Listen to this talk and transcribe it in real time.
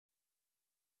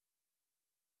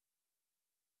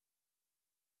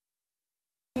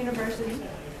University.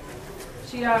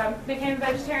 She became a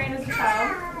vegetarian as a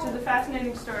child, which is a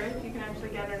fascinating story. You can actually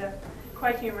get her to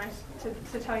quite humorous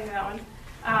to tell you that one.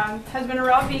 Has been a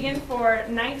raw vegan for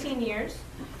 19 years,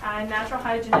 natural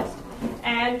hygienist,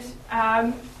 and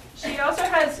she also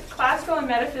has classical and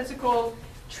metaphysical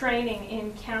training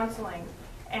in counseling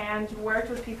and worked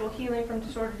with people healing from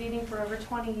disordered eating for over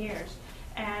 20 years.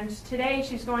 And today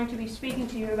she's going to be speaking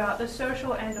to you about the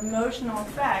social and emotional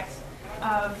effects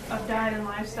of diet and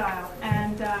lifestyle.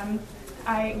 And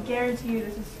I guarantee you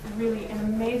this is really an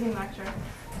amazing lecture.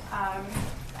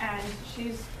 And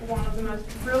she's one of the most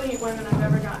brilliant women I've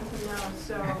ever gotten to know.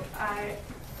 So I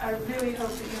really hope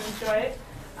that you enjoy it.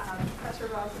 Professor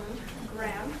Rozalind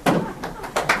Gruben.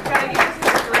 Gotta give us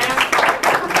this Graham.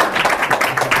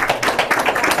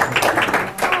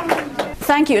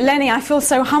 Thank you, Lenny. I feel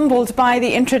so humbled by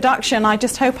the introduction. I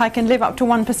just hope I can live up to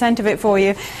 1% of it for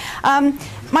you.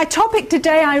 My topic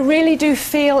today, I really do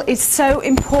feel, is so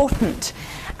important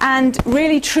and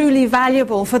really truly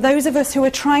valuable for those of us who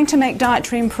are trying to make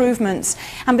dietary improvements,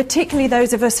 and particularly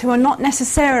those of us who are not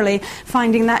necessarily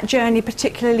finding that journey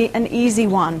particularly an easy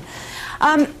one.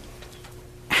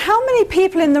 How many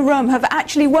people in the room have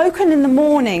actually woken in the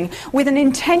morning with an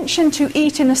intention to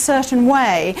eat in a certain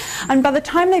way, and by the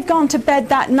time they've gone to bed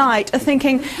that night are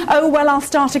thinking, oh, well, I'll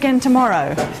start again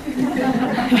tomorrow?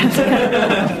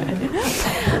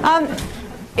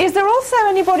 Is there also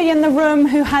anybody in the room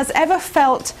who has ever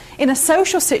felt in a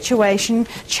social situation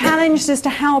challenged as to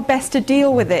how best to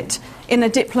deal with it in a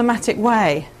diplomatic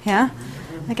way? Yeah?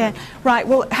 Okay, right,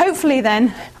 well, hopefully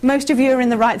then, most of you are in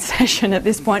the right session at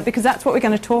this point, because that's what we're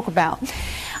going to talk about.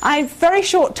 I have very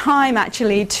short time,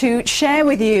 actually, to share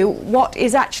with you what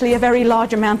is actually a very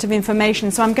large amount of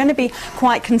information, so I'm going to be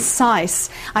quite concise.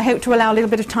 I hope to allow a little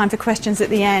bit of time for questions at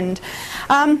the end.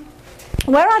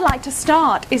 Where I'd like to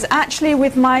start is actually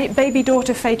with my baby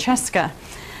daughter, Francesca.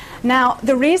 Now,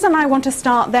 the reason I want to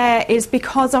start there is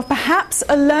because of perhaps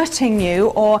alerting you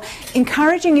or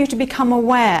encouraging you to become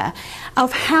aware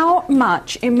of how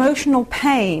much emotional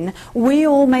pain we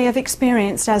all may have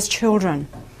experienced as children.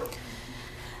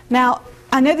 Now,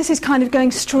 I know this is kind of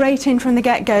going straight in from the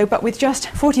get-go, but with just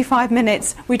 45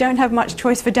 minutes, we don't have much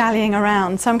choice for dallying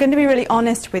around, so I'm going to be really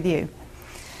honest with you.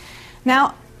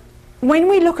 Now, when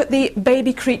we look at the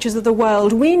baby creatures of the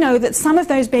world, we know that some of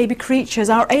those baby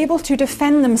creatures are able to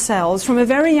defend themselves from a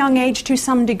very young age to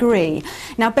some degree.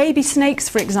 Now, baby snakes,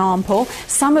 for example,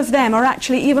 some of them are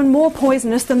actually even more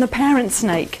poisonous than the parent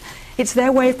snake. It's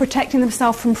their way of protecting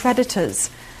themselves from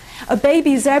predators. A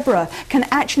baby zebra can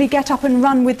actually get up and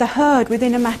run with the herd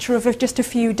within a matter of just a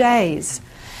few days.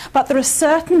 But there are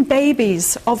certain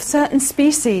babies of certain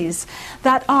species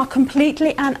that are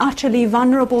completely and utterly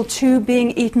vulnerable to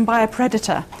being eaten by a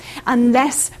predator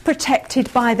unless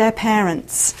protected by their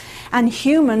parents. And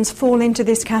humans fall into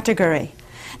this category.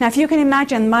 Now, if you can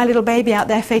imagine my little baby out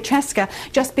there, Francesca,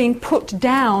 just being put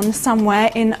down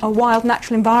somewhere in a wild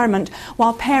natural environment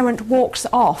while parent walks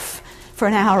off for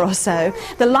an hour or so,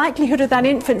 the likelihood of that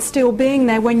infant still being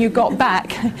there when you got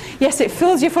back, yes, it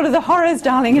fills you full of the horrors,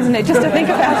 darling, isn't it, just to think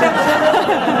about it.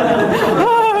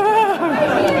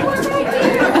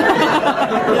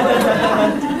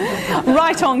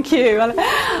 Right on cue.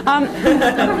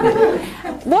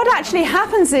 What actually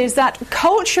happens is that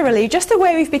culturally, just the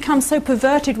way we've become so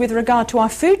perverted with regard to our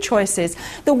food choices,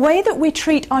 the way that we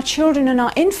treat our children and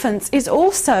our infants is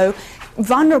also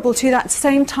vulnerable to that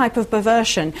same type of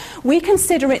perversion. We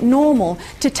consider it normal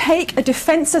to take a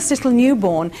defenseless little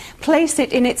newborn, place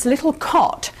it in its little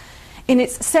cot, in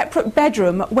its separate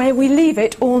bedroom where we leave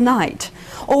it all night.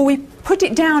 Or we put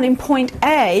it down in point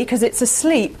A because it's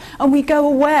asleep and we go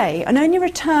away and only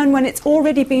return when it's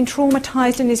already been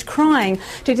traumatized and is crying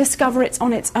to discover it's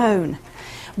on its own.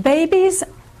 Babies,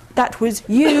 that was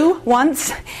you once,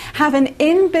 have an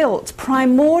inbuilt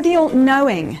primordial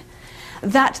knowing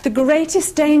that the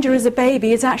greatest danger as a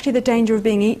baby is actually the danger of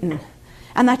being eaten.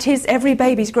 And that is every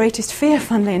baby's greatest fear,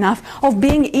 funnily enough, of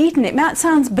being eaten. It might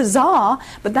sound bizarre,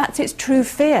 but that's its true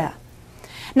fear.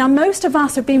 Now, most of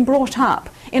us have been brought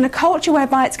up in a culture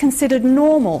whereby it's considered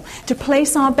normal to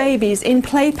place our babies in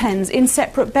playpens, in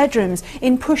separate bedrooms,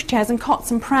 in pushchairs and cots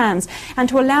and prams, and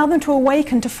to allow them to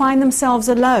awaken to find themselves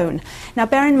alone. Now,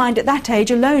 bear in mind, at that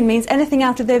age, alone means anything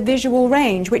out of their visual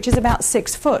range, which is about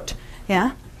 6 foot.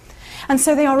 Yeah? And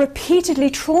so they are repeatedly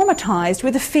traumatized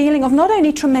with a feeling of not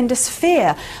only tremendous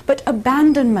fear, but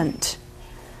abandonment.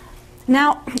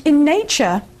 Now, in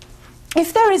nature,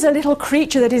 if there is a little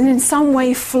creature that is in some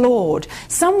way flawed,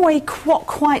 some way not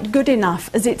quite good enough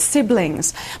as its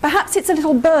siblings, perhaps it's a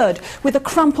little bird with a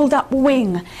crumpled up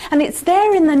wing, and it's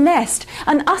there in the nest,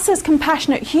 and us as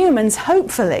compassionate humans,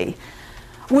 hopefully,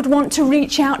 would want to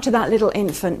reach out to that little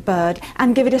infant bird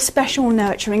and give it a special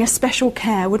nurturing, a special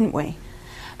care, wouldn't we?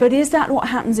 But is that what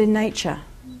happens in nature?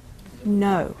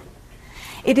 No.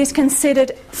 It is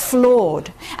considered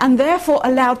flawed and therefore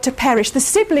allowed to perish. The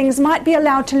siblings might be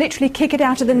allowed to literally kick it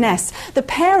out of the nest. The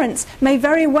parents may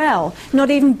very well not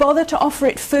even bother to offer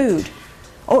it food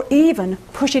or even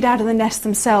push it out of the nest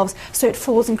themselves so it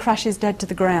falls and crashes dead to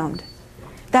the ground.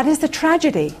 That is the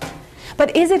tragedy.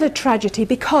 But is it a tragedy?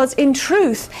 Because in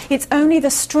truth, it's only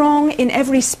the strong in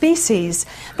every species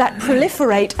that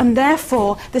proliferate, and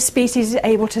therefore the species is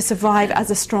able to survive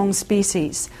as a strong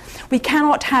species. We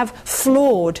cannot have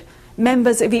flawed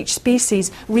members of each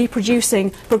species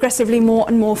reproducing progressively more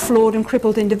and more flawed and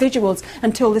crippled individuals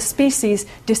until the species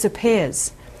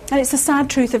disappears. And it's the sad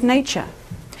truth of nature.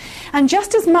 And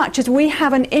just as much as we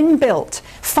have an inbuilt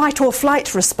fight or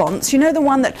flight response, you know, the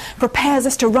one that prepares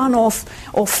us to run off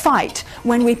or fight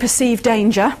when we perceive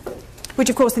danger, which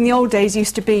of course in the old days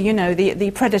used to be, you know,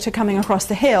 the predator coming across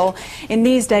the hill. In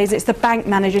these days it's the bank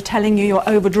manager telling you you're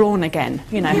overdrawn again,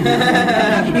 you know.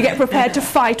 You get prepared to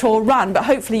fight or run, but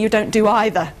hopefully you don't do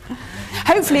either.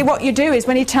 Hopefully what you do is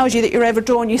when he tells you that you're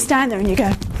overdrawn, you stand there and you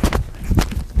go,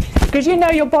 because you know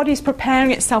your body's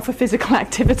preparing itself for physical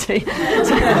activity.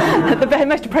 So the very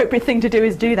most appropriate thing to do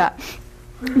is do that.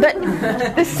 But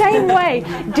the same way,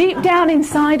 deep down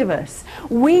inside of us,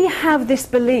 we have this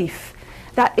belief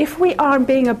that if we are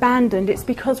being abandoned, it's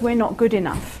because we're not good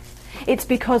enough. It's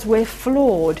because we're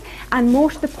flawed. And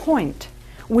more to the point,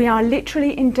 we are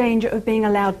literally in danger of being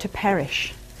allowed to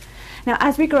perish. Now,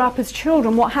 as we grow up as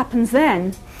children, what happens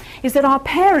then is that our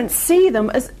parents see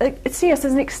us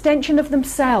as an extension of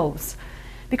themselves.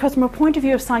 Because from a point of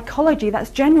view of psychology, that's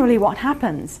generally what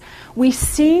happens. We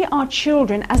see our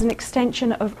children as an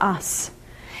extension of us.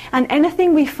 And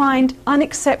anything we find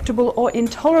unacceptable or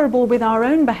intolerable with our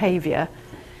own behavior,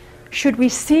 should we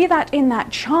see that in that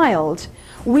child,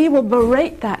 we will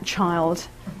berate that child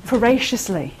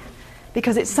voraciously,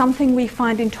 because it's something we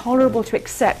find intolerable to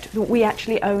accept that we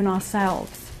actually own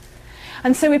ourselves.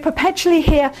 And so we perpetually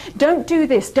hear, don't do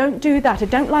this, don't do that, I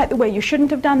don't like the way, you shouldn't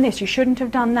have done this, you shouldn't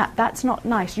have done that, that's not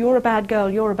nice, you're a bad girl,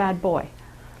 you're a bad boy.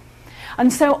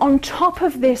 And so on top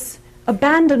of this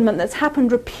abandonment that's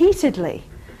happened repeatedly,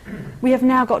 we have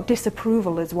now got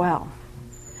disapproval as well.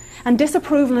 And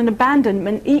disapproval and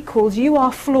abandonment equals you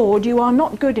are flawed, you are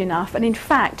not good enough, and in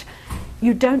fact,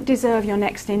 you don't deserve your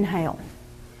next inhale.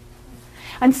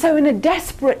 And so in a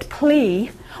desperate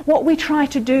plea, what we try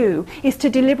to do is to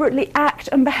deliberately act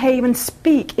and behave and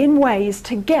speak in ways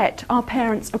to get our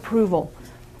parents' approval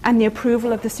and the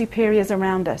approval of the superiors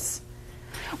around us.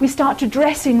 We start to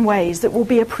dress in ways that will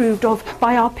be approved of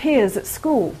by our peers at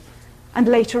school and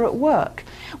later at work.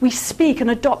 We speak and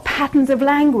adopt patterns of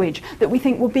language that we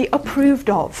think will be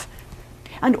approved of.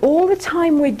 And all the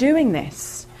time we're doing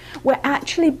this, we're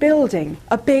actually building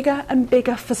a bigger and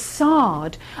bigger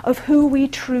facade of who we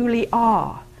truly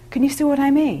are. Can you see what I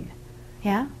mean?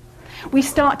 Yeah? We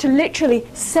start to literally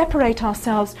separate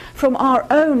ourselves from our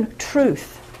own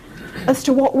truth as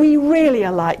to what we really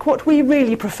are like, what we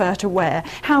really prefer to wear,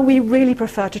 how we really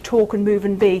prefer to talk and move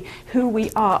and be, who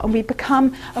we are, and we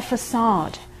become a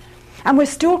facade. And we're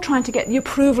still trying to get the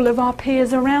approval of our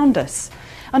peers around us,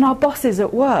 and our bosses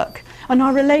at work, and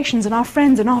our relations and our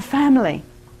friends and our family.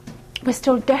 We're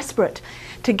still desperate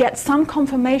to get some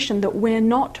confirmation that we're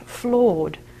not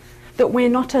flawed, that we're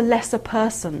not a lesser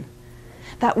person,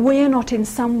 that we're not in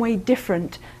some way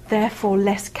different, therefore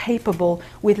less capable,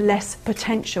 with less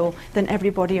potential than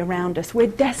everybody around us. We're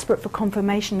desperate for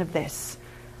confirmation of this.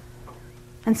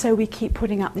 And so we keep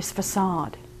putting up this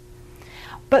facade.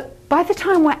 But by the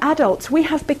time we're adults, we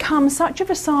have become such a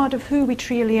facade of who we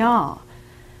truly are,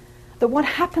 that what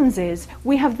happens is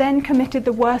we have then committed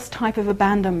the worst type of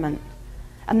abandonment,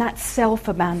 and that's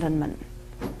self-abandonment.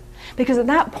 Because at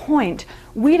that point,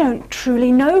 we don't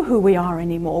truly know who we are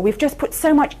anymore. We've just put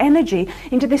so much energy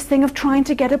into this thing of trying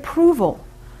to get approval.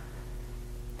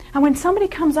 And when somebody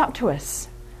comes up to us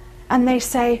and they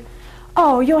say,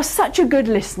 oh, you're such a good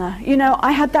listener. You know,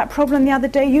 I had that problem the other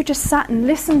day. You just sat and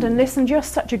listened and listened. You're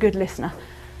such a good listener.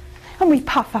 And we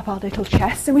puff up our little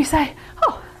chests and we say,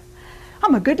 oh,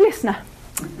 I'm a good listener.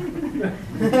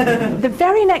 The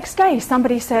very next day,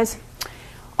 somebody says,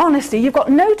 honestly, you've got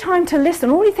no time to listen.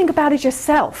 All you think about is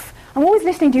yourself. I'm always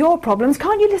listening to your problems.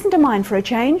 Can't you listen to mine for a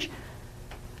change?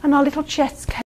 And our little chests